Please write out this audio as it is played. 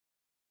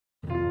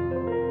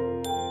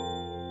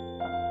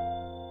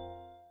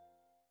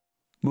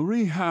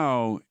Marie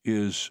Howe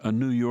is a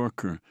New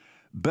Yorker,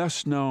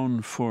 best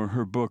known for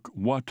her book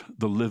What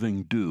the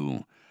Living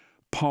Do,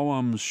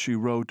 poems she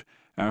wrote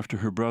after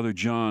her brother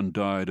John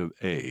died of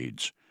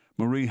AIDS.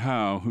 Marie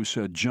Howe, who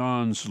said,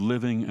 "John's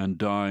living and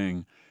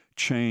dying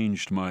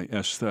changed my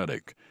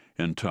aesthetic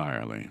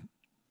entirely."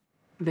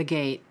 The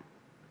gate.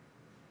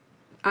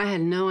 I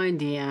had no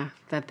idea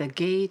that the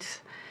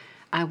gate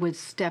I would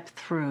step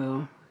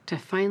through to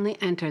finally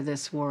enter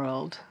this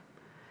world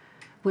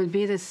would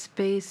be the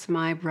space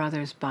my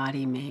brother's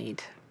body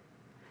made.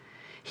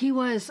 He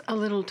was a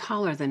little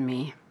taller than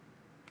me,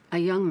 a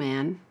young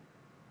man,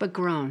 but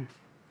grown,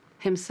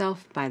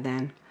 himself by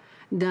then,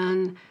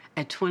 done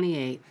at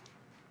 28,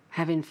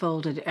 having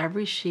folded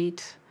every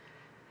sheet,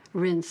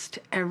 rinsed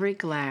every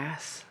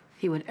glass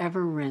he would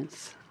ever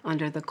rinse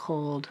under the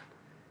cold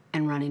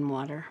and running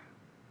water.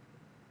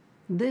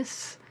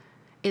 "This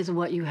is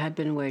what you had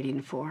been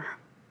waiting for,"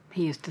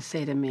 he used to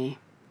say to me.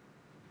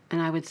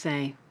 And I would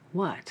say,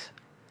 "What?"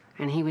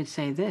 And he would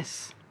say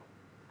this,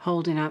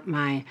 holding up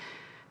my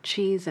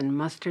cheese and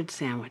mustard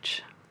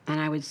sandwich.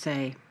 And I would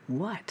say,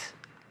 "What?"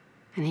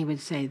 And he would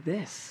say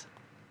this,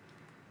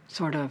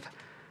 sort of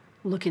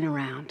looking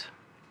around.